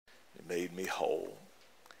made me whole.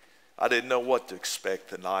 I didn't know what to expect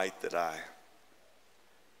the night that I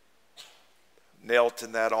knelt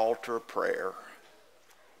in that altar of prayer.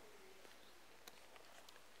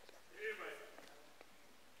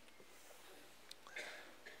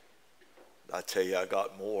 I tell you, I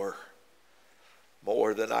got more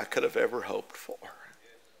than I could have ever hoped for.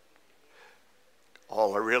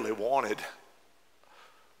 All I really wanted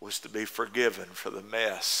was to be forgiven for the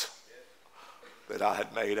mess that I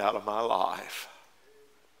had made out of my life.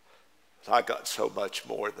 I got so much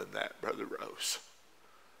more than that, Brother Rose.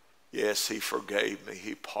 Yes, he forgave me.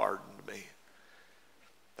 He pardoned me.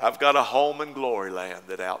 I've got a home in glory land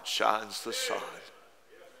that outshines the sun.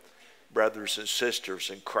 Brothers and sisters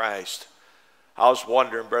in Christ, I was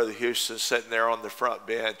wondering, Brother Houston, sitting there on the front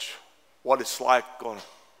bench, what it's like going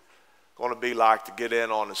to be like to get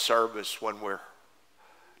in on a service when we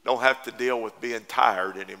don't have to deal with being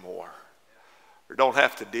tired anymore, or don't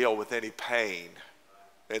have to deal with any pain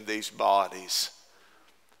in these bodies,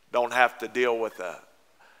 don't have to deal with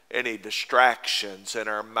any distractions in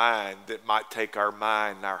our mind that might take our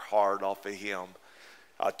mind and our heart off of him.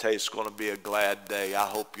 I'll tell you, it's going to be a glad day. I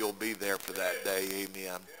hope you'll be there for that day,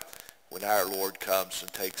 amen, when our Lord comes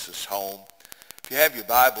and takes us home. If you have your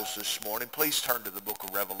Bibles this morning, please turn to the book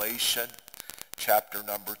of Revelation, chapter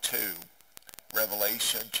number 2.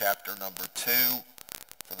 Revelation, chapter number 2,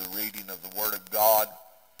 for the reading of the Word of God.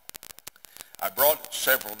 I brought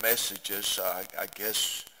several messages, I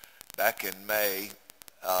guess, back in May,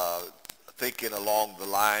 thinking along the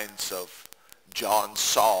lines of John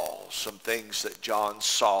saw, some things that John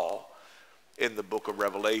saw in the book of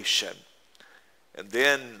Revelation. And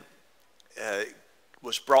then it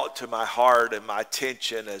was brought to my heart and my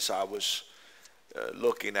attention as I was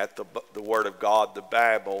looking at the Word of God, the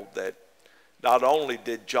Bible, that not only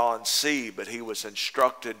did John see, but he was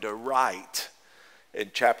instructed to write.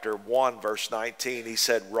 In chapter 1, verse 19, he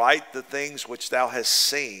said, "Write the things which thou hast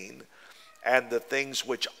seen, and the things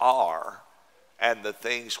which are, and the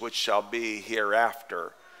things which shall be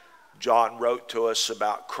hereafter." John wrote to us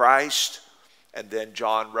about Christ, and then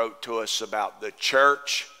John wrote to us about the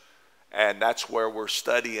church, and that's where we're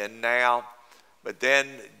studying now. But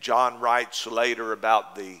then John writes later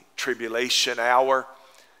about the tribulation hour.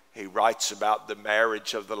 He writes about the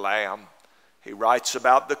marriage of the Lamb. He writes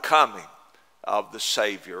about the coming of the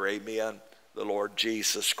Savior, amen, the Lord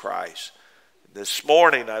Jesus Christ. This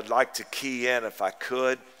morning I'd like to key in, if I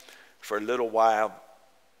could, for a little while.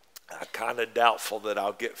 I'm kind of doubtful that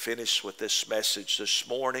I'll get finished with this message this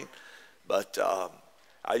morning, but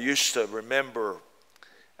I used to remember,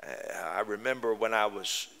 when I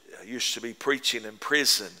used to be preaching in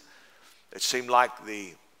prison, it seemed like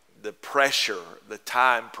the pressure, the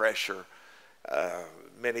time pressure,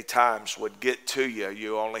 many times would get to you.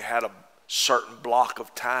 You only had a certain block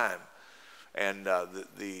of time, and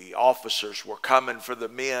the officers were coming for the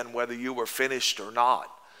men whether you were finished or not.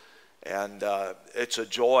 And it's a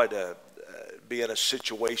joy to be in a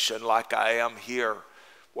situation like I am here,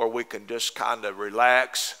 where we can just kind of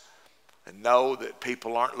relax and know that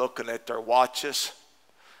people aren't looking at their watches.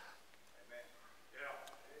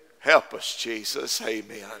 Help us, Jesus,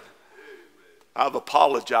 amen. I've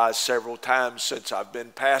apologized several times since I've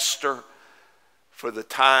been pastor for the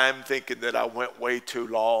time, thinking that I went way too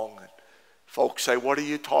long. Folks say, "What are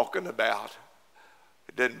you talking about?"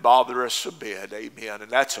 It didn't bother us a bit, amen,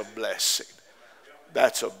 and that's a blessing.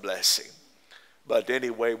 That's a blessing. But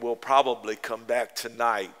anyway, we'll probably come back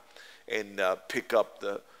tonight and pick up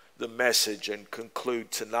the message and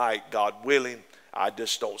conclude tonight, God willing. I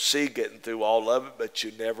just don't see getting through all of it, but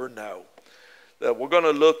you never know. We're going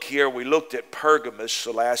to look here. We looked at Pergamos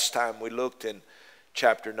the last time. We looked in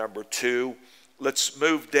chapter number 2. Let's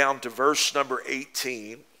move down to verse number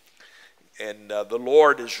 18. And the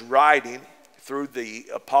Lord is writing through the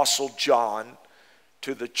Apostle John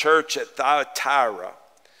to the church at Thyatira.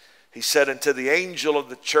 He said, "Unto the angel of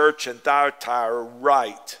the church in Thyatira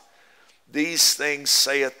write, These things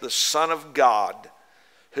saith the Son of God,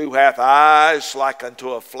 who hath eyes like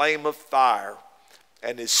unto a flame of fire,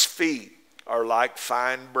 and his feet are like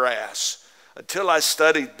fine brass." Until I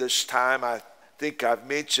studied this time, I think I've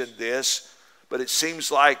mentioned this, but it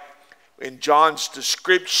seems like in John's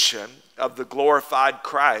description of the glorified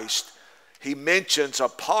Christ, he mentions a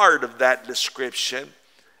part of that description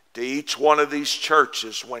to each one of these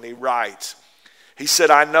churches when he writes. He said,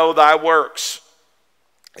 "I know thy works,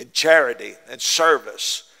 and charity, and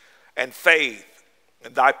service, and faith,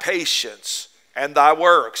 and thy patience, and thy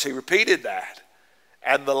works." He repeated that.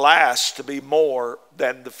 "And the last to be more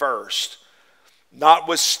than the first.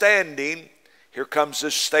 Notwithstanding," here comes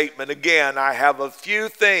this statement again, "I have a few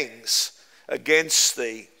things against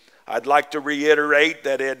thee. I'd like to reiterate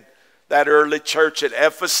that in that early church at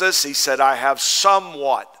Ephesus, he said, I have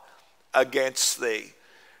somewhat against thee.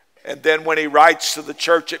 And then when he writes to the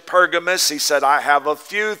church at Pergamos, he said, I have a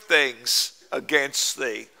few things against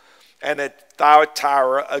thee. And at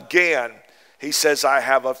Thyatira, again, he says, I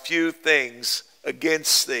have a few things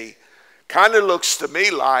against thee. Kind of looks to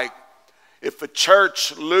me like if a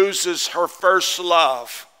church loses her first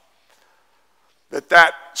love,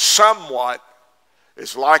 that somewhat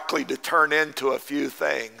is likely to turn into a few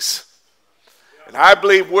things. And I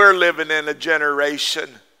believe we're living in a generation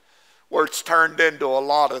where it's turned into a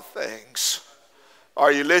lot of things.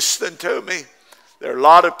 Are you listening to me? There are a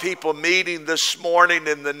lot of people meeting this morning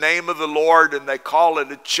in the name of the Lord, and they call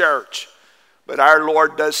it a church. But our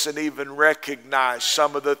Lord doesn't even recognize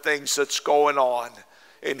some of the things that's going on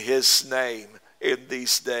in his name in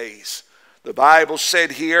these days. The Bible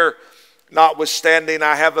said here, notwithstanding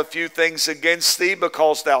I have a few things against thee,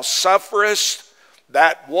 because thou sufferest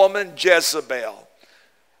that woman Jezebel,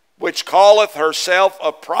 which calleth herself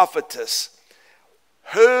a prophetess.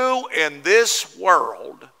 Who in this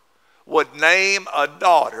world would name a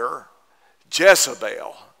daughter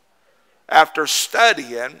Jezebel? After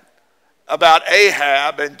studying about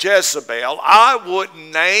Ahab and Jezebel, I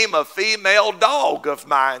wouldn't name a female dog of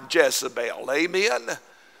mine Jezebel. Amen?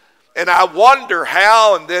 And I wonder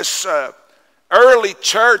how in this early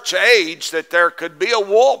church age that there could be a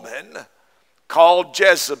woman called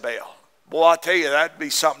Jezebel. Boy, I tell you, that'd be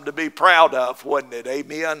something to be proud of, wouldn't it?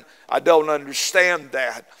 Amen? I don't understand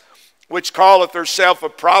that. Which calleth herself a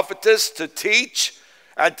prophetess, to teach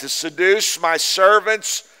and to seduce my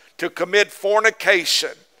servants to commit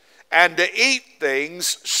fornication and to eat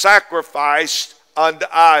things sacrificed unto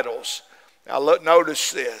idols. Now look,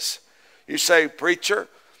 notice this. You say, preacher,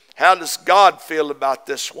 how does God feel about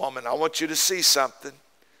this woman? I want you to see something.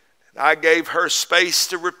 And I gave her space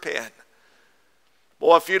to repent.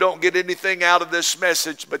 Boy, if you don't get anything out of this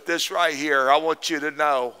message but this right here, I want you to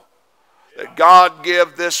know that God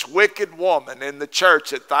gave this wicked woman in the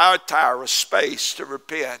church at Thyatira space to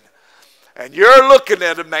repent. And you're looking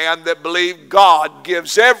at a man that believes God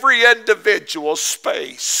gives every individual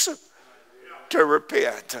space to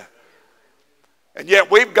repent. And yet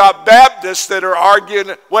we've got Baptists that are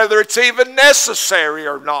arguing whether it's even necessary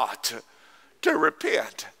or not to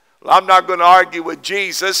repent. Well, I'm not going to argue with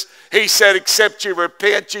Jesus. He said, except you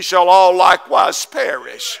repent, you shall all likewise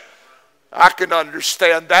perish. I can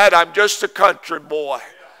understand that. I'm just a country boy.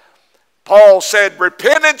 Paul said,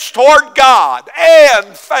 repentance toward God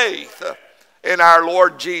and faith in our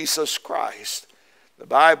Lord Jesus Christ. The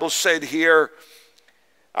Bible said here,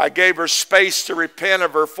 I gave her space to repent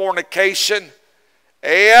of her fornication,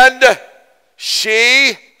 and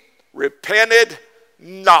she repented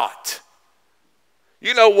not.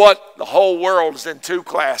 You know what? The whole world is in two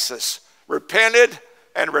classes. Repented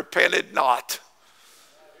and repented not.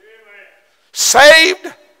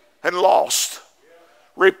 Saved and lost.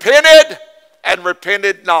 Repented and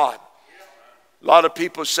repented not. A lot of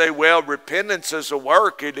people say, well, repentance is a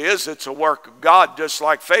work. It is. It's a work of God, just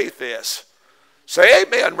like faith is. Say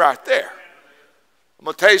amen right there. I'm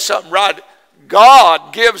going to tell you something right.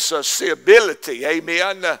 God gives us the ability.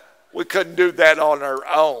 Amen. We couldn't do that on our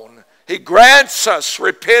own. He grants us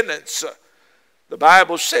repentance. The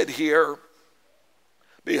Bible said here,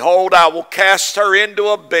 behold, I will cast her into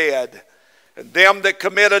a bed, and them that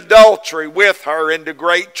commit adultery with her into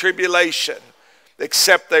great tribulation,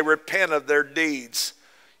 except they repent of their deeds.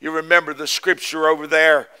 You remember the scripture over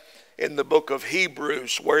there in the book of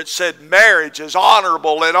Hebrews where it said marriage is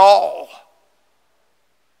honorable in all,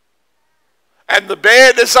 and the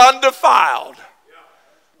bed is undefiled.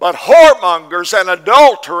 But whoremongers and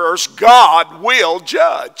adulterers God will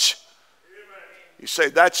judge. You say,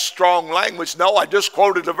 that's strong language. No, I just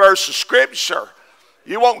quoted a verse of scripture.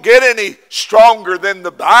 You won't get any stronger than the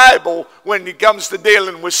Bible when it comes to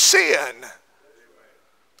dealing with sin.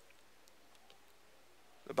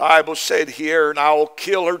 The Bible said here, and I will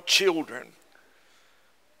kill her children.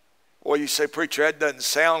 Well, you say, preacher, that doesn't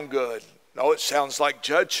sound good. No, it sounds like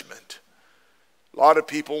judgment. A lot of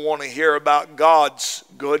people want to hear about God's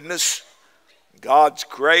goodness, God's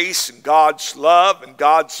grace, and God's love, and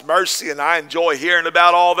God's mercy, and I enjoy hearing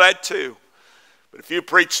about all that too. But if you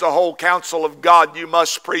preach the whole counsel of God, you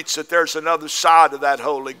must preach that there's another side of that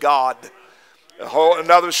holy God,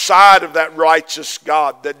 another side of that righteous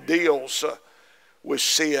God that deals with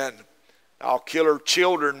sin. I'll kill her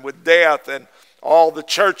children with death, and all the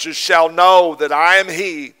churches shall know that I am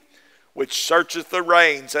he which searcheth the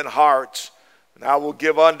reins and hearts. And I will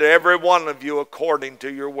give unto every one of you according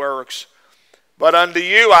to your works. But unto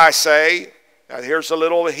you I say, Now here's a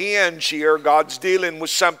little hinge here. God's dealing with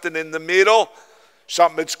something in the middle,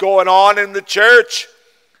 something that's going on in the church.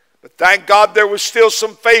 But thank God there was still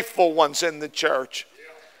some faithful ones in the church.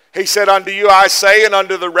 He said, unto you I say, and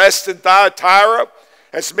unto the rest in Thyatira,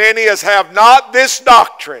 as many as have not this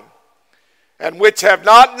doctrine, and which have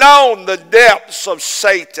not known the depths of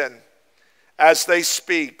Satan, as they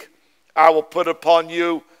speak, I will put upon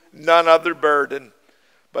you none other burden,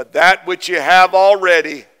 but that which you have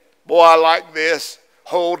already. Boy, I like this.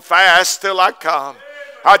 Hold fast till I come.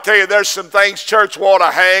 I tell you, there's some things church want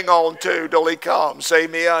to hang on to till he comes.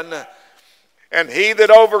 Amen. And he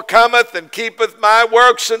that overcometh and keepeth my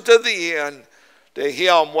works unto the end, to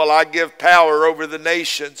him will I give power over the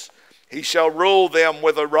nations. He shall rule them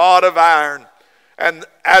with a rod of iron. And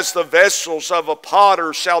as the vessels of a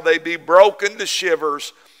potter shall they be broken to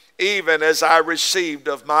shivers, even as I received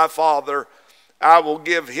of my Father. I will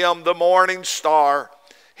give him the morning star.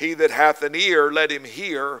 He that hath an ear, let him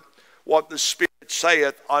hear what the Spirit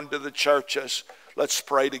saith unto the churches. Let's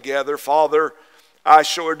pray together. Father, I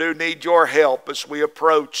sure do need your help as we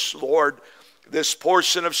approach, Lord, this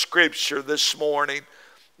portion of Scripture this morning.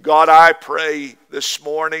 God, I pray this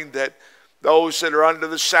morning that those that are under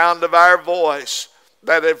the sound of our voice,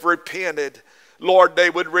 that have repented, Lord, they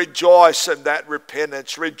would rejoice in that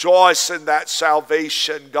repentance, rejoice in that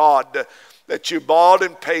salvation, God, that you bought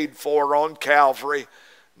and paid for on Calvary.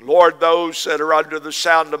 Lord, those that are under the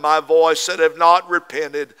sound of my voice that have not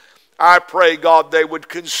repented, I pray, God, they would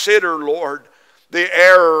consider, Lord, the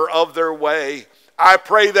error of their way. I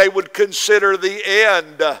pray they would consider the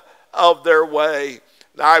end of their way.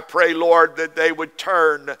 And I pray, Lord, that they would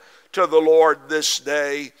turn to the Lord this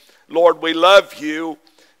day. Lord, we love you.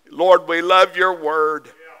 Lord, we love your word.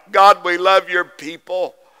 God, we love your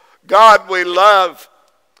people. God, we love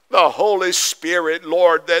the Holy Spirit,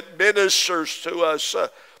 Lord, that ministers to us.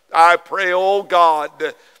 I pray, oh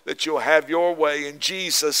God, that you'll have your way in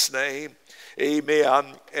Jesus' name. Amen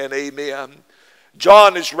and amen.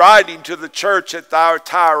 John is writing to the church at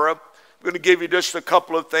Thyatira. I'm going to give you just a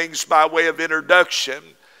couple of things by way of introduction.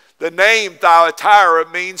 The name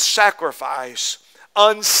Thyatira means sacrifice,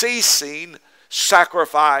 unceasing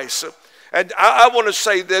sacrifice. And I want to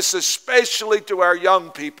say this, especially to our young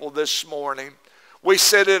people this morning. We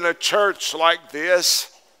sit in a church like this.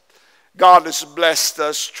 God has blessed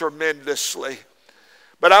us tremendously.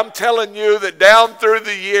 But I'm telling you that down through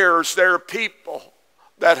the years, there are people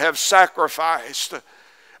that have sacrificed.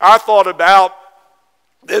 I thought about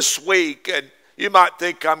this week, and you might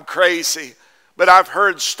think I'm crazy, but I've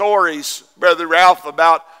heard stories, Brother Ralph,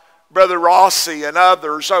 about Brother Rossi and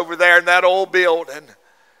others over there in that old building.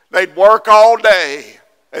 They'd work all day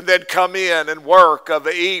and then come in and work of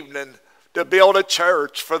the evening to build a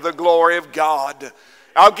church for the glory of God.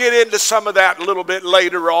 I'll get into some of that a little bit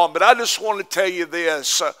later on, but I just want to tell you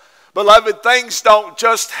this. Beloved, things don't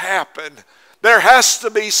just happen. There has to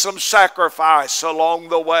be some sacrifice along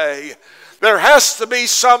the way. There has to be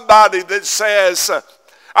somebody that says,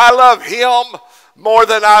 I love him more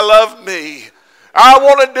than I love me. I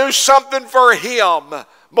want to do something for him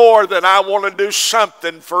more than I want to do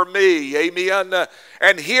something for me. Amen.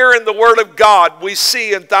 And here in the Word of God, we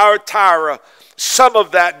see in Thyatira some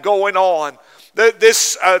of that going on.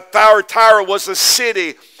 This Thyatira was a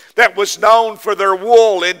city that was known for their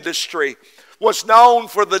wool industry, was known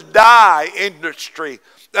for the dye industry.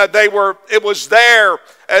 It was there,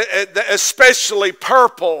 especially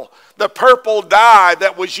purple, the purple dye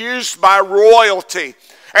that was used by royalty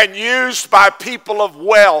and used by people of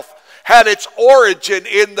wealth, had its origin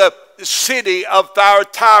in the city of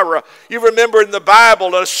Thyatira. You remember in the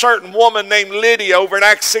Bible a certain woman named Lydia over in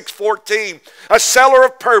Acts 6:14, a seller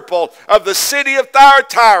of purple of the city of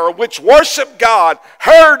Thyatira, which worshiped God,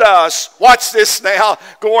 heard us. Watch this now.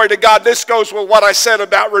 Glory to God. This goes with what I said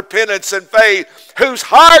about repentance and faith. Whose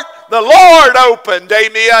heart the Lord opened.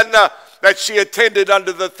 Amen. That she attended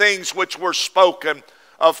unto the things which were spoken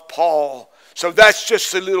of Paul. So that's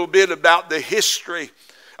just a little bit about the history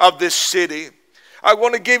of this city. I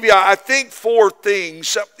want to give you, I think, 4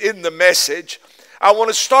 things in the message. I want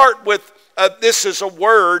to start with this is a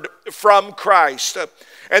word from Christ.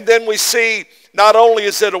 And then we see not only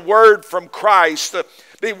is it a word from Christ,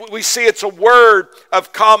 we see it's a word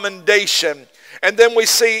of commendation. And then we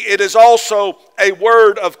see it is also a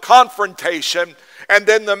word of confrontation. And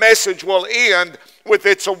then the message will end with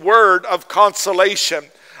it's a word of consolation.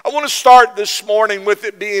 I want to start this morning with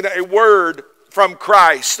it being a word from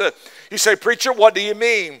Christ. You say, preacher, what do you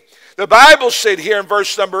mean? The Bible said here in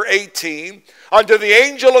verse number 18, unto the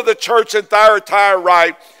angel of the church in Thyatira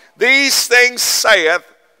write, these things saith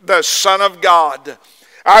the Son of God.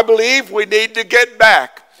 I believe we need to get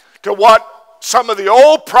back to what some of the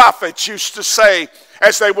old prophets used to say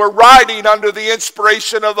as they were writing under the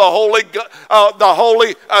inspiration of the Holy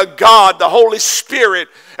God, the Holy Spirit,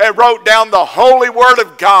 and wrote down the holy Word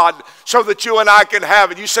of God so that you and I can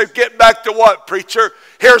have it. You say, get back to what, preacher?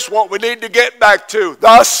 Here's what we need to get back to.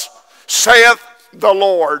 Thus saith the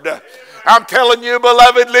Lord. I'm telling you,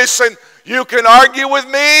 beloved, listen, you can argue with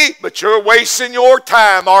me, but you're wasting your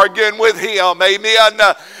time arguing with Him. Amen.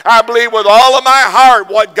 I believe with all of my heart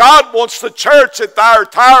what God wants the church at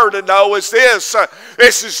Thyatira to know is this.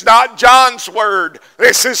 This is not John's word.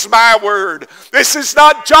 This is my word. This is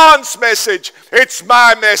not John's message. It's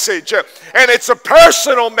my message. And it's a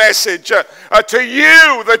personal message to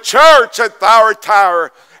you, the church at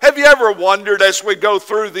Thyatira. Have you ever wondered as we go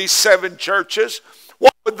through these 7 churches,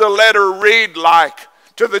 what would the letter read like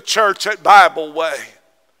to the church at Bible Way,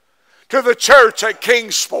 to the church at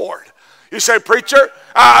Kingsport? You say, preacher,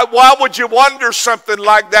 why would you wonder something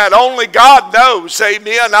like that? Only God knows,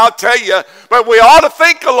 amen, I'll tell you. But we ought to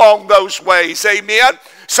think along those ways, amen.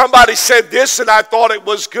 Somebody said this and I thought it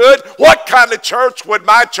was good. What kind of church would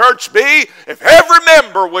my church be if every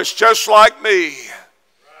member was just like me?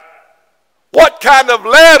 What kind of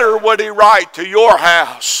letter would he write to your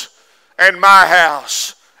house and my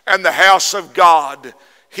house and the house of God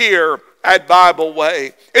here at Bible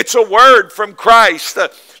Way? It's a word from Christ.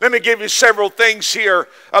 Let me give you several things here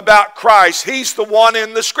about Christ. He's the one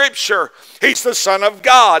in the Scripture. He's the Son of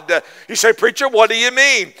God. You say, preacher, what do you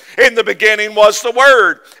mean? In the beginning was the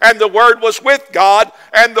Word, and the Word was with God,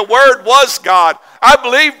 and the Word was God. I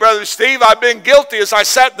believe, Brother Steve, I've been guilty as I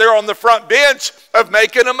sat there on the front bench of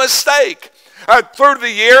making a mistake. Through the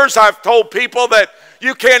years, I've told people that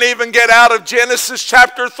you can't even get out of Genesis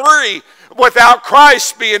chapter 3 without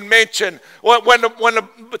Christ being mentioned. When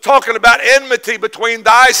talking about enmity between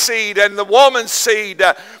thy seed and the woman's seed.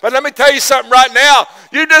 But let me tell you something right now.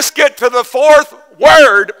 You just get to the 4th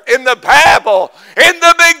word in the Bible. In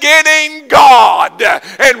the beginning, God.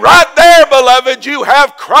 And right there, beloved, you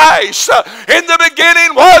have Christ. In the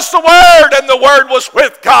beginning was the Word, and the Word was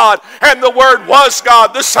with God, and the Word was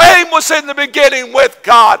God. The same was in the beginning with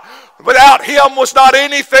God. Without Him was not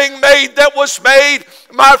anything made that was made.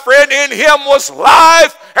 My friend, in Him was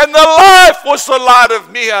life, and the life was the light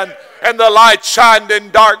of men, and the light shined in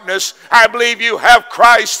darkness. I believe you have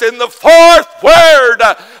Christ in the 4th word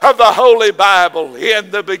of the Holy Bible. In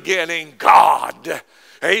the beginning, God.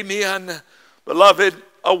 Amen. Beloved,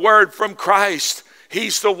 a word from Christ.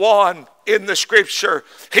 He's the one in the Scripture.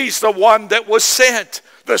 He's the one that was sent,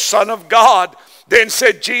 the Son of God. Then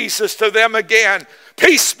said Jesus to them again,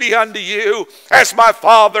 peace be unto you, as my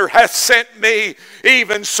Father hath sent me,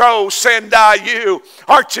 even so send I you.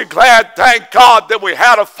 Aren't you glad, thank God, that we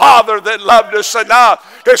had a Father that loved us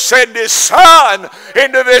enough to send His Son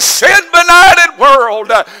into this sin-benighted world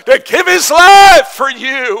to give His life for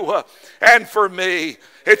you and for me.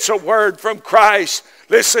 It's a word from Christ.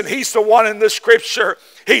 Listen, He's the one in the Scripture.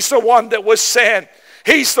 He's the one that was sent.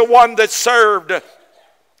 He's the one that served.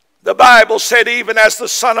 The Bible said, even as the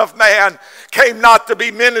Son of Man came not to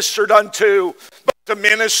be ministered unto, but to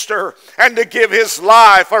minister and to give His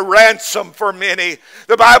life a ransom for many.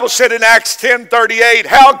 The Bible said in Acts 10:38,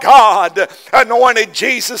 how God anointed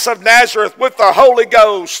Jesus of Nazareth with the Holy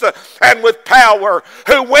Ghost and with power,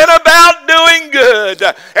 who went about doing good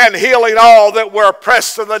and healing all that were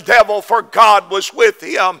oppressed of the devil, for God was with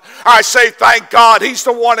Him. I say thank God, He's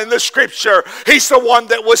the one in the Scripture. He's the one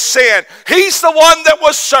that was sent. He's the one that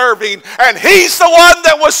was serving, and He's the one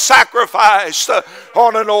that was sacrificed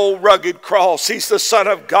on an old rugged cross. He's the Son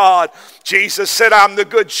of God. Jesus said, I'm the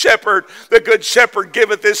good shepherd. The good shepherd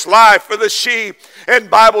giveth his life for the sheep. And the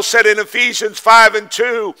Bible said in Ephesians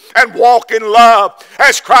 5:2, and walk in love,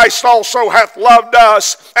 as Christ also hath loved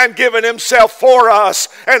us, and given Himself for us,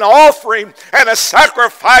 an offering and a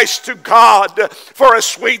sacrifice to God for a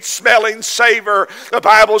sweet smelling savor. The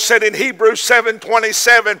Bible said in Hebrews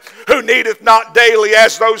 7:27, who needeth not daily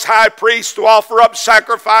as those high priests to offer up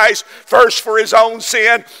sacrifice, first for his own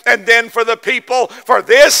sin, and then for the people. For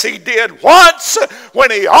this He did once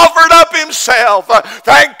when He offered up Himself.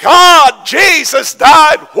 Thank God Jesus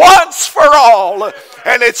died once for all,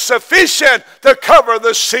 and it's sufficient to cover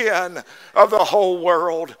the sin of the whole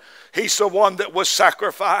world. He's the one that was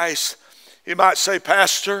sacrificed. You might say,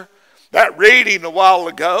 Pastor, that reading a while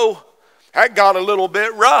ago, that got a little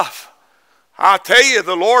bit rough. I'll tell you,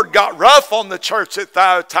 the Lord got rough on the church at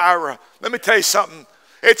Thyatira. Let me tell you something.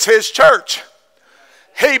 It's His church.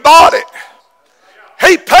 He bought it.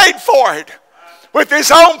 He paid for it with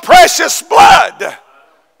His own precious blood.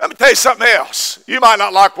 Let me tell you something else. You might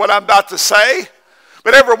not like what I'm about to say,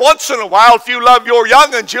 but every once in a while, if you love your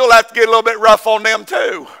young'uns, you'll have to get a little bit rough on them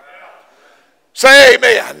too. Say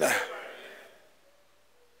amen.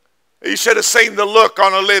 You should have seen the look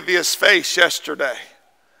on Olivia's face yesterday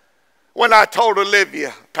when I told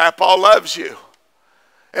Olivia, Papa loves you.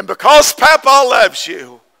 And because Papa loves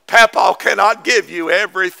you, Papa cannot give you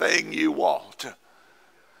everything you want.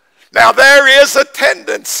 Now there is a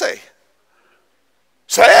tendency.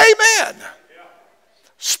 Say amen.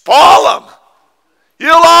 Spoil them.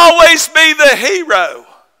 You'll always be the hero.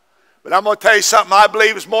 But I'm going to tell you something I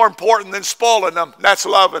believe is more important than spoiling them. And that's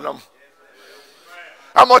loving them.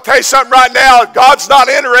 I'm going to tell you something right now. God's not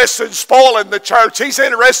interested in spoiling the church. He's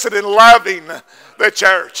interested in loving the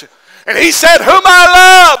church. And he said, whom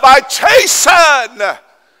I love, I chasten.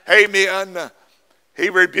 Amen. He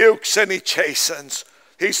rebukes and he chastens.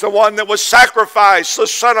 He's the one that was sacrificed, the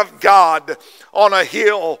Son of God, on a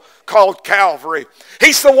hill called Calvary.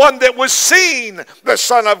 He's the one that was seen, the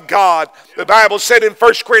Son of God. The Bible said in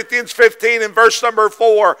 1 Corinthians 15 and verse number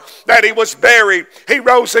 4 that he was buried. He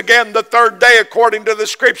rose again the third day according to the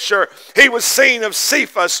Scripture. He was seen of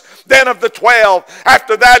Cephas, then of the 12.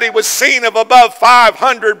 After that he was seen of above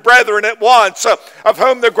 500 brethren at once, of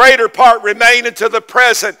whom the greater part remain unto the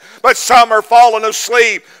present, but some are fallen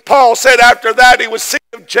asleep. Paul said after that he was seen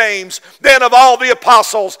of James, then of all the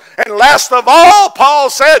apostles, and last of all, Paul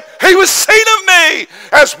said, he was seen of me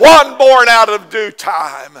as one born out of due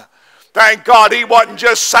time. Thank God he wasn't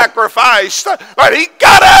just sacrificed, but he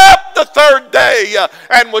got up the third day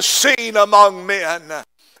and was seen among men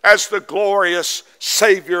as the glorious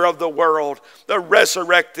Savior of the world, the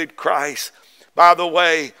resurrected Christ. By the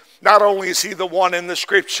way, not only is he the one in the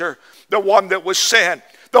Scripture, the one that was sent,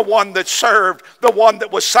 the one that served, the one that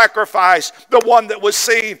was sacrificed, the one that was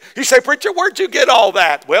seen. You say, preacher, where'd you get all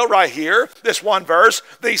that? Well, right here, this one verse,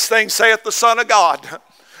 these things saith the Son of God.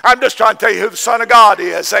 I'm just trying to tell you who the Son of God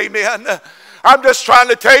is. Amen. I'm just trying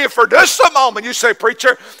to tell you for just a moment. You say,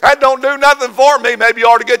 preacher, that don't do nothing for me. Maybe you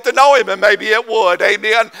ought to get to know him, and maybe it would.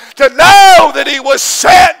 Amen. To know that he was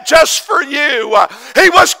sent just for you. He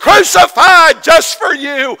was crucified just for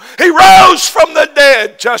you. He rose from the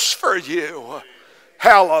dead just for you.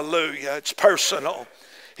 Hallelujah. It's personal.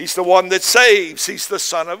 He's the one that saves. He's the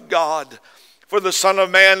Son of God. For the Son of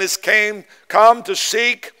Man is come to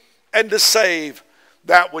seek and to save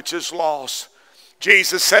that which is lost.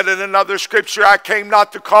 Jesus said in another scripture, I came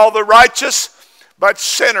not to call the righteous, but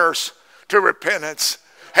sinners to repentance.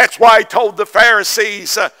 That's why he told the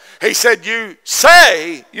Pharisees, he said, you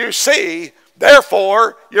say you see,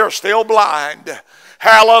 therefore you're still blind.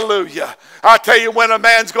 Hallelujah. I tell you, when a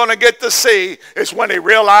man's going to get to see is when he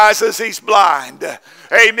realizes he's blind.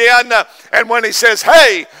 Amen. And when he says,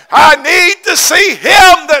 hey, I need to see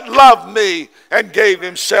him that loved me and gave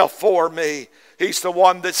himself for me. He's the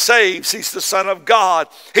one that saves. He's the Son of God.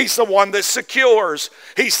 He's the one that secures.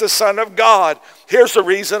 He's the Son of God. Here's the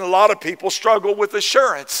reason a lot of people struggle with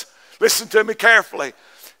assurance. Listen to me carefully.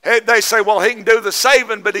 They say, well, he can do the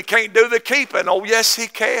saving, but he can't do the keeping. Oh, yes, he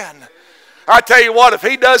can. I tell you what, if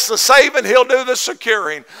he does the saving, he'll do the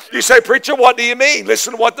securing. You say, preacher, what do you mean?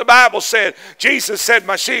 Listen to what the Bible said. Jesus said,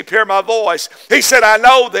 my sheep hear my voice. He said, I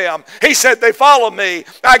know them. He said, they follow me.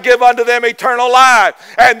 I give unto them eternal life,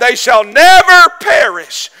 and they shall never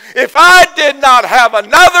perish. If I did not have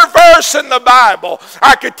another verse in the Bible,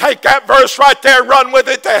 I could take that verse right there and run with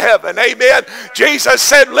it to heaven. Amen. Jesus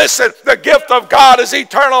said, listen, the gift of God is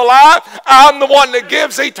eternal life. I'm the one that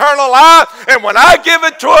gives eternal life. And when I give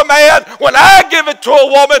it to a man, when I give it to a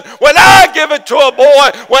woman, when I give it to a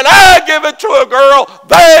boy, when I give it to a girl,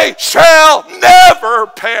 they shall never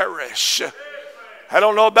perish. I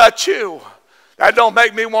don't know about you. That don't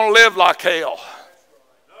make me want to live like hell.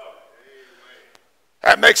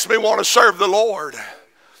 That makes me want to serve the Lord.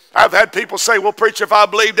 I've had people say, well, preacher, if I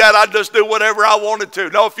believed that, I'd just do whatever I wanted to.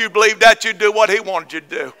 No, if you believed that, you'd do what he wanted you to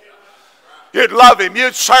do. You'd love him.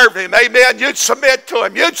 You'd serve him. Amen. You'd submit to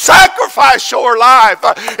him. You'd sacrifice your life.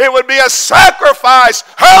 It would be a sacrifice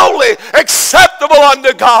holy, acceptable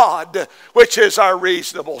unto God, which is our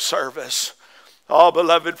reasonable service. Oh,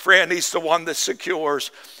 beloved friend, he's the one that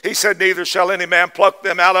secures. He said, neither shall any man pluck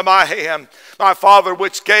them out of my hand. My Father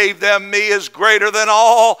which gave them me is greater than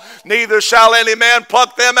all. Neither shall any man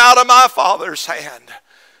pluck them out of my Father's hand.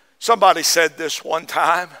 Somebody said this one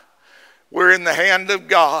time. We're in the hand of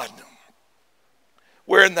God.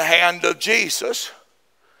 We're in the hand of Jesus.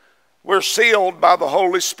 We're sealed by the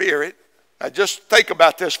Holy Spirit. Now just think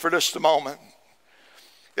about this for just a moment.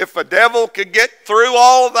 If the devil could get through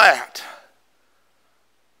all of that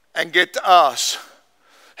and get to us,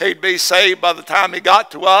 he'd be saved by the time he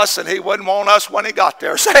got to us, and he wouldn't want us when he got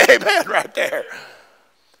there. Say amen right there.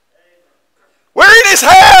 We're in his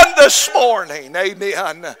hand this morning.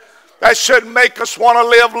 Amen. That shouldn't make us want to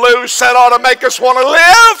live loose. That ought to make us want to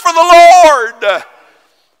live for the Lord.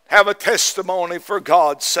 Have a testimony for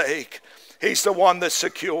God's sake. He's the one that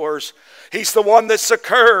secures. He's the one that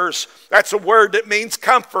succors. That's a word that means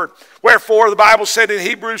comfort. Wherefore the Bible said in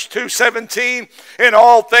Hebrews 2:17, in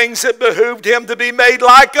all things it behooved him to be made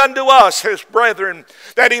like unto us, his brethren,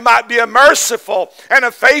 that he might be a merciful and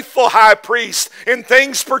a faithful high priest in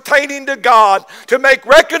things pertaining to God, to make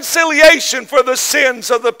reconciliation for the sins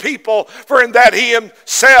of the people. For in that he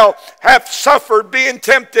himself hath suffered being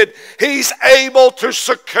tempted, he's able to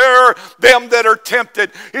succor them that are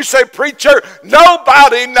tempted. You say, preacher,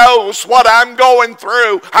 nobody knows what I'm going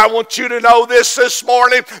through. I want you to know this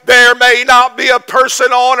morning. There may not be a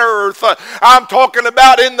person on earth, I'm talking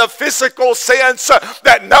about in the physical sense,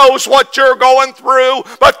 that knows what you're going through,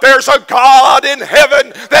 but there's a God in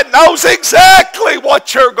heaven that knows exactly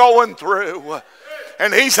what you're going through.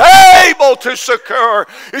 And he's able to succor.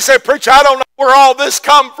 You say, preacher, I don't know where all this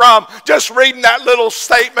come from. Just reading that little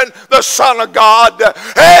statement, the Son of God.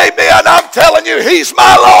 Amen. I'm telling you, he's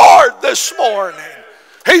my Lord this morning.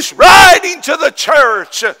 He's writing to the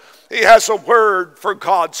church. He has a word for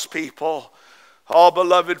God's people. Oh,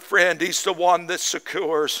 beloved friend, he's the one that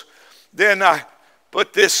secures. Then I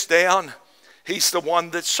put this down. He's the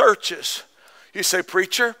one that searches. You say,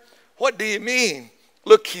 preacher, what do you mean?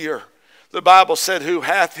 Look here. The Bible said, who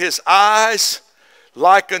hath his eyes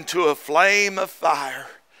like unto a flame of fire.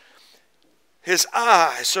 His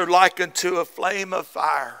eyes are like unto a flame of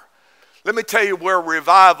fire. Let me tell you where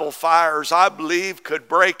revival fires, I believe, could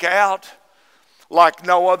break out like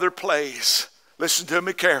no other place. Listen to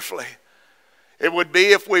me carefully. It would be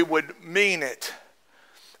if we would mean it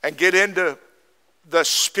and get into the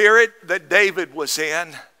spirit that David was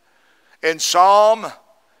in Psalm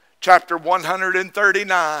chapter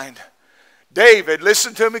 139. David,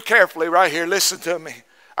 listen to me carefully right here. Listen to me.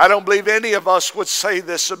 I don't believe any of us would say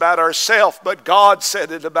this about ourselves, but God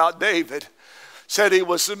said it about David. Said he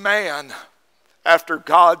was a man after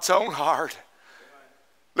God's own heart.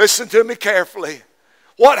 Listen to me carefully.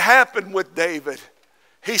 What happened with David?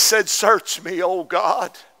 He said, search me, O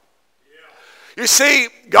God. You see,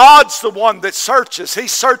 God's the one that searches. He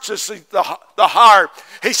searches the heart.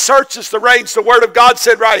 He searches the reins. The Word of God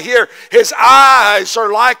said right here, his eyes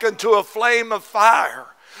are like unto a flame of fire.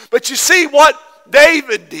 But you see what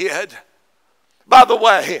David did. By the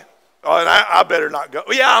way, and I better not go.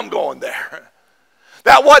 Yeah, I'm going there.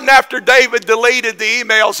 That wasn't after David deleted the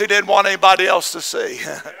emails he didn't want anybody else to see.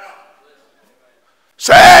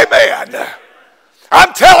 Say amen.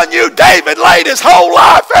 I'm telling you, David laid his whole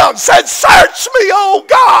life out and said, search me, oh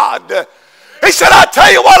God. He said, I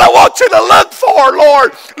tell you what I want you to look for,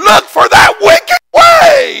 Lord. Look for that wicked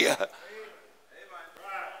way.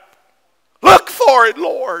 Look for it,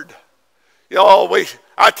 Lord.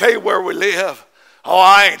 I tell you where we live. Oh,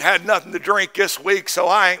 I ain't had nothing to drink this week, so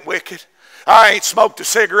I ain't wicked. I ain't smoked a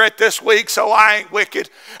cigarette this week, so I ain't wicked.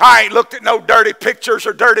 I ain't looked at no dirty pictures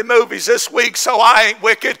or dirty movies this week, so I ain't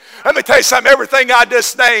wicked. Let me tell you something. Everything I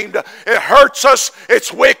just named, it hurts us.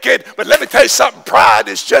 It's wicked. But let me tell you something. Pride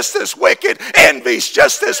is just as wicked. Envy's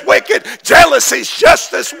just as wicked. Jealousy's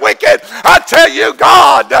just as wicked. I tell you,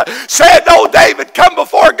 God said, no, David, come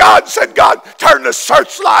before God and said, God, turn the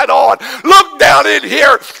searchlight on. Look down in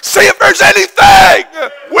here. See if there's anything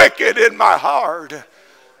wicked in my heart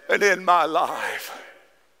and in my life.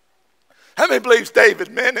 How many believes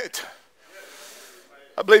David meant it?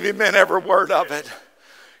 I believe he meant every word of it.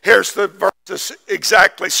 Here's the verses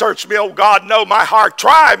exactly. Search me, O God, know my heart.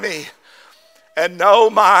 Try me and know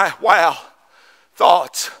my,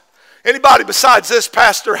 thoughts. Anybody besides this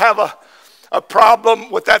pastor have a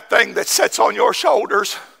problem with that thing that sits on your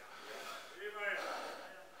shoulders?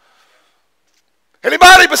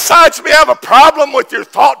 Anybody besides me have a problem with your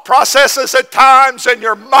thought processes at times in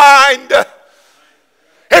your mind?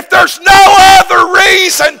 If there's no other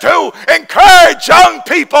reason to encourage young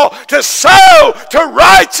people to sow to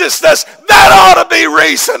righteousness, that ought to be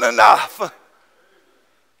reason enough.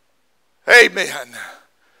 Amen.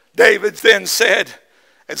 David then said,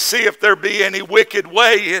 and see if there be any wicked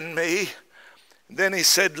way in me. And then he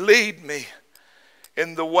said, lead me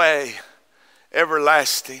in the way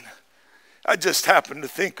everlasting. I just happened to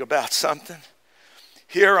think about something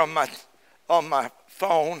here on my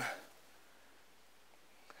phone.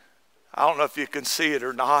 I don't know if you can see it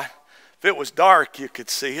or not. If it was dark, you could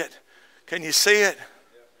see it. Can you see it?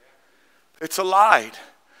 It's a light.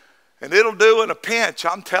 And it'll do in a pinch.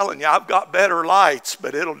 I'm telling you, I've got better lights,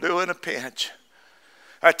 but it'll do in a pinch.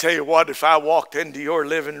 I tell you what, if I walked into your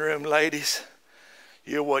living room, ladies,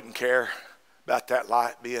 you wouldn't care about that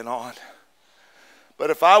light being on. But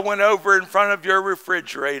if I went over in front of your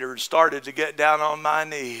refrigerator and started to get down on my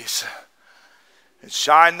knees and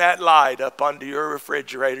shine that light up under your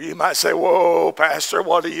refrigerator, you might say, whoa, Pastor,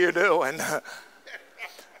 what are you doing?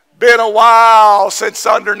 Been a while since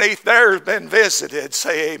underneath there has been visited.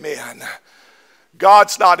 Say amen.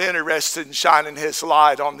 God's not interested in shining his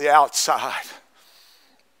light on the outside.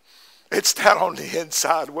 It's down on the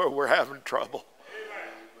inside where we're having trouble.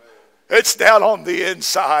 It's down on the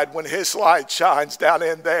inside when his light shines down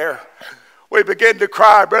in there. We begin to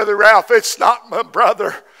cry, Brother Ralph, it's not my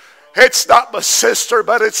brother. It's not my sister,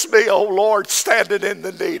 but it's me, oh Lord, standing in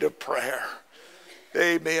the need of prayer.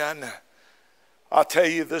 Amen. I'll tell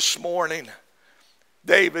you this morning,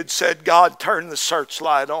 David said, God, turn the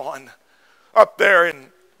searchlight on. Up there in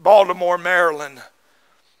Baltimore, Maryland,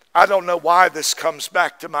 I don't know why this comes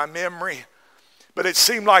back to my memory, but it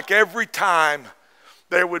seemed like every time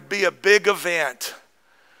there would be a big event,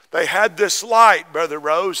 they had this light, Brother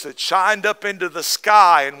Rose, that shined up into the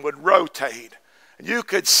sky and would rotate. And you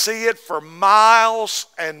could see it for miles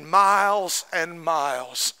and miles and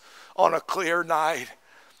miles on a clear night.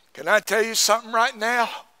 Can I tell you something right now?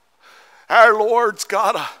 Our Lord's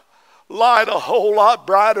got a light a whole lot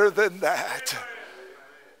brighter than that.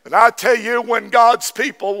 And I tell you, when God's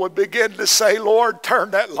people would begin to say, Lord,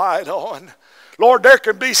 turn that light on. Lord, there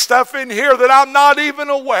can be stuff in here that I'm not even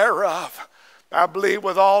aware of. I believe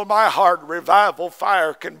with all my heart, revival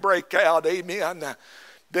fire can break out. Amen.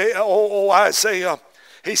 Isaiah,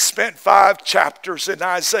 he spent 5 chapters in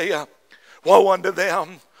Isaiah. Woe unto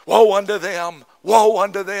them, woe unto them, woe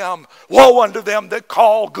unto them, woe unto them that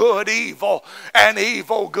call good evil and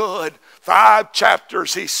evil good. 5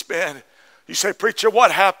 chapters he spent. You say, preacher,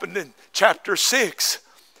 what happened in chapter 6?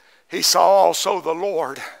 He saw also the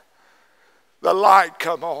Lord, the light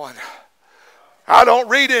come on. I don't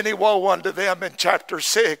read any woe unto them in chapter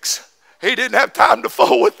 6. He didn't have time to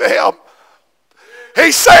fool with them.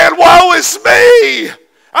 He's saying, woe is me.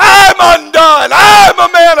 I'm undone. I'm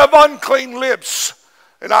a man of unclean lips.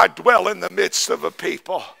 And I dwell in the midst of a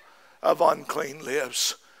people of unclean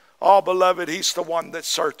lips. Oh, beloved, he's the one that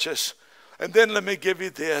searches. And then let me give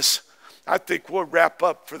you this. I think we'll wrap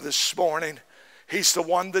up for this morning. He's the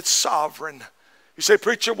one that's sovereign. You say,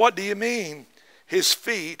 preacher, what do you mean? His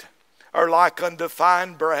feet are like unto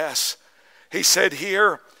fine brass. He said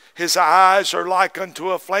here, his eyes are like unto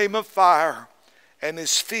a flame of fire, and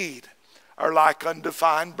his feet are like unto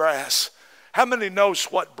fine brass. How many knows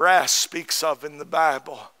what brass speaks of in the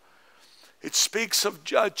Bible? It speaks of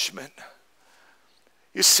judgment.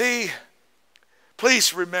 You see,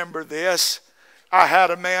 please remember this. I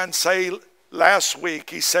had a man say last week,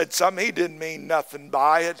 he said something, he didn't mean nothing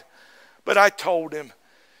by it. But I told him,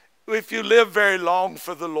 if you live very long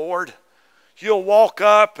for the Lord, you'll walk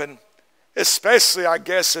up, and especially I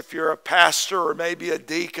guess if you're a pastor or maybe a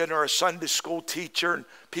deacon or a Sunday school teacher and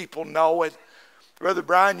people know it. Brother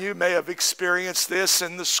Brian, you may have experienced this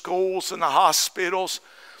in the schools and the hospitals.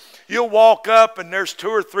 You'll walk up and there's 2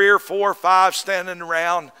 or 3 or 4 or 5 standing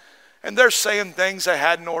around, and they're saying things they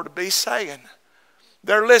hadn't ought to be saying.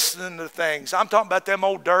 They're listening to things. I'm talking about them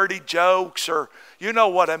old dirty jokes, or you know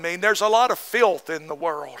what I mean. There's a lot of filth in the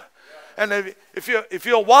world. And if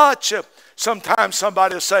you'll watch, sometimes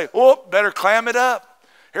somebody will say, oh, better clam it up.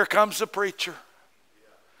 Here comes the preacher.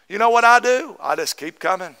 You know what I do? I just keep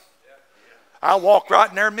coming. I walk right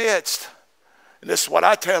in their midst. And this is what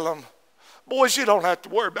I tell them. Boys, you don't have to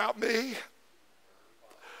worry about me.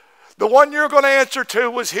 The one you're going to answer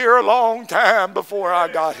to was here a long time before I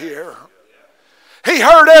got here. He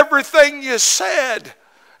heard everything you said.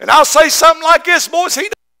 And I'll say something like this, boys, he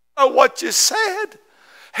doesn't know what you said.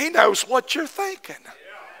 He knows what you're thinking.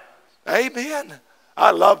 Amen.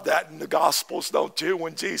 I love that in the Gospels, don't you,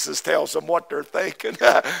 when Jesus tells them what they're thinking.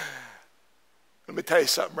 Let me tell you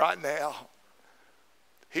something right now.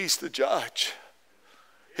 He's the judge.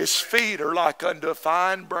 His feet are like unto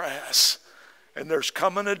fine brass. And there's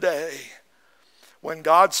coming a day when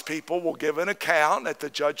God's people will give an account at the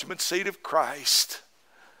judgment seat of Christ.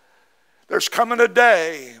 There's coming a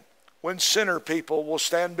day when sinner people will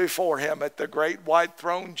stand before him at the great white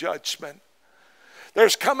throne judgment.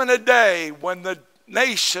 There's coming a day when the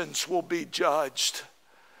nations will be judged.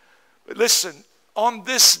 But listen, on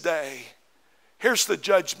this day, here's the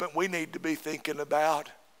judgment we need to be thinking about.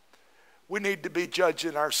 We need to be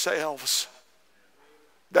judging ourselves,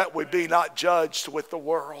 that we be not judged with the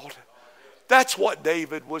world. That's what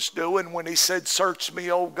David was doing when he said, search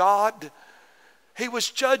me, O God. He was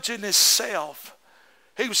judging himself.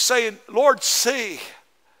 He was saying, Lord, see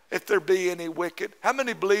if there be any wicked. How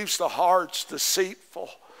many believes the heart's deceitful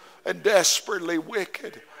and desperately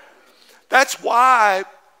wicked? That's why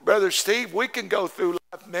Brother Steve, we can go through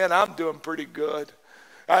life, man, I'm doing pretty good.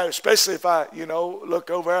 Especially if I, look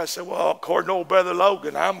over, I say, well, according to old Brother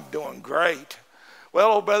Logan, I'm doing great.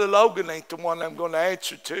 Well, old Brother Logan ain't the one I'm going to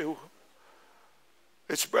answer to.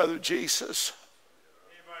 It's Brother Jesus.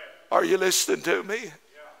 Are you listening to me?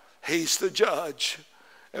 He's the judge.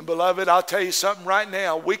 And beloved, I'll tell you something right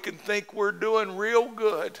now. We can think we're doing real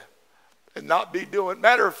good and not be doing.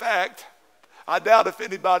 Matter of fact, I doubt if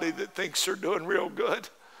anybody that thinks they're doing real good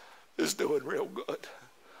is doing real good.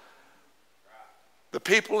 The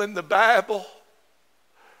people in the Bible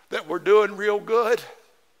that were doing real good,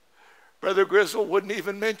 Brother Grizzle wouldn't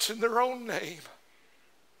even mention their own name.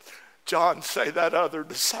 John say that other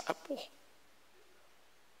disciple.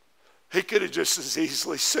 He could have just as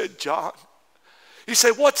easily said John. You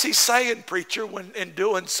say, what's he saying, preacher, when in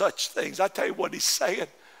doing such things? I tell you what he's saying.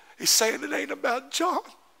 He's saying it ain't about John.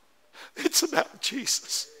 It's about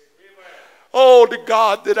Jesus. Oh, to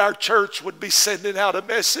God that our church would be sending out a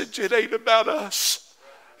message. It ain't about us.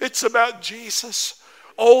 It's about Jesus.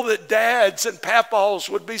 Oh, that dads and papaws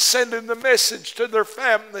would be sending the message to their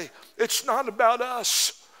family. It's not about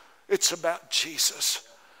us. It's about Jesus.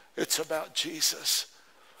 It's about Jesus.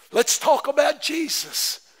 Let's talk about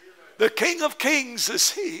Jesus. The King of Kings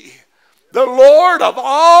is He. The Lord of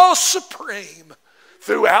all supreme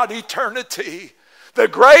throughout eternity. The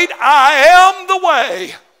great I am the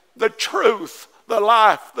way, the truth, the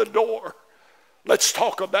life, the door. Let's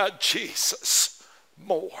talk about Jesus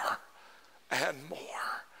more and more.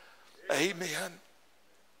 Amen.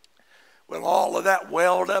 Well, all of that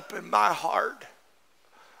welled up in my heart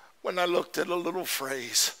when I looked at a little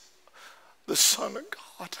phrase, the Son of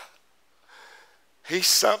God. He's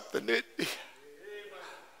something, isn't he?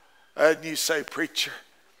 And you say, preacher,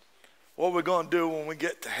 what are we going to do when we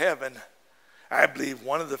get to heaven? I believe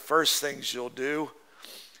one of the first things you'll do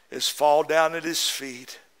is fall down at his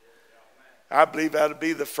feet. I believe that'll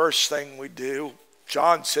be the first thing we do.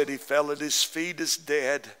 John said he fell at his feet as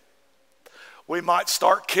dead. We might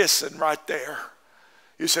start kissing right there.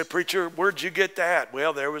 You say, preacher, where'd you get that?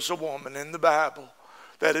 Well, there was a woman in the Bible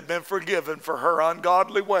that had been forgiven for her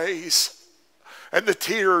ungodly ways. And the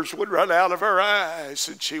tears would run out of her eyes,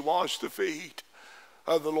 and she washed the feet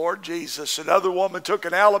of the Lord Jesus. Another woman took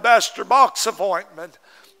an alabaster box of ointment,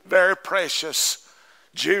 very precious.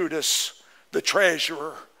 Judas, the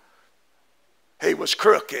treasurer, he was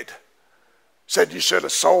crooked. Said you should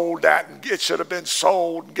have sold that, and it should have been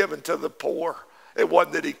sold and given to the poor. It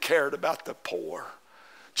wasn't that he cared about the poor.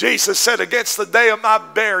 Jesus said, against the day of my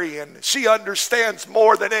burying, she understands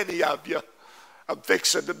more than any of you. I'm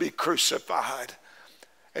fixing to be crucified.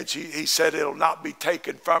 And he said it'll not be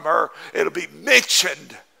taken from her. It'll be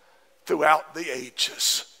mentioned throughout the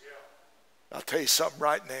ages. I'll tell you something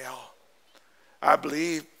right now. I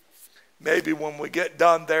believe maybe when we get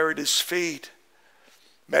done there at his feet,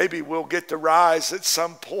 maybe we'll get to rise at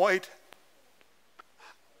some point.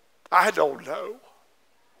 I don't know.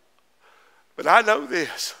 But I know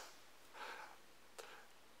this.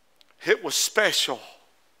 It was special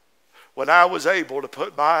when I was able to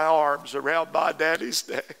put my arms around my daddy's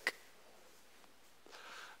neck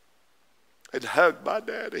and hug my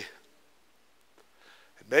daddy.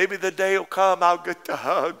 And maybe the day will come I'll get to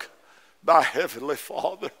hug my Heavenly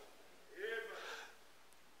Father.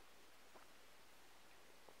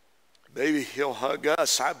 Maybe he'll hug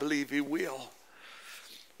us. I believe he will.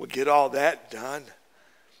 We'll get all that done.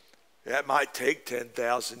 That might take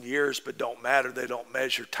 10,000 years, but don't matter. They don't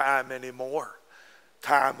measure time anymore.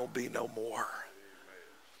 Time will be no more.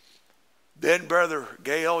 Then, Brother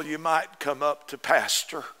Gale, you might come up to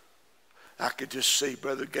Pastor. I could just see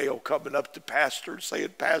Brother Gale coming up to Pastor and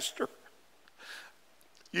saying, Pastor,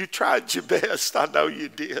 you tried your best. I know you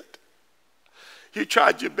did. You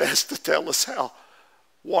tried your best to tell us how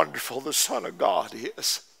wonderful the Son of God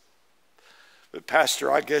is. But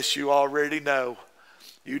Pastor, I guess you already know.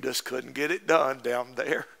 You just couldn't get it done down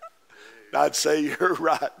there. I'd say you're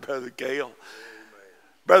right, Brother Gale.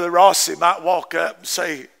 Brother Rossi might walk up and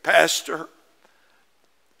say, Pastor,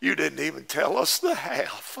 you didn't even tell us the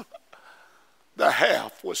half. The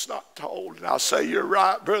half was not told. And I'll say, you're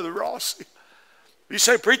right, Brother Rossi. You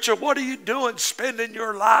say, preacher, what are you doing spending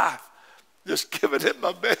your life? Just giving it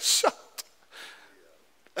my best shot.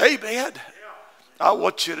 Amen. I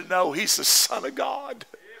want you to know he's the Son of God.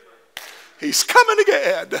 He's coming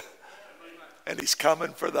again. And he's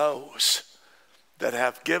coming for those that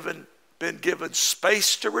have been given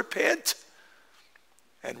space to repent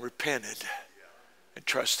and repented and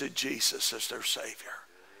trusted Jesus as their Savior.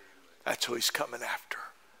 That's who he's coming after.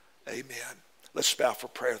 Amen. Let's bow for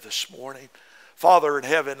prayer this morning. Father in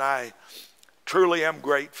heaven, I truly am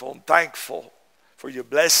grateful and thankful for your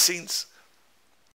blessings,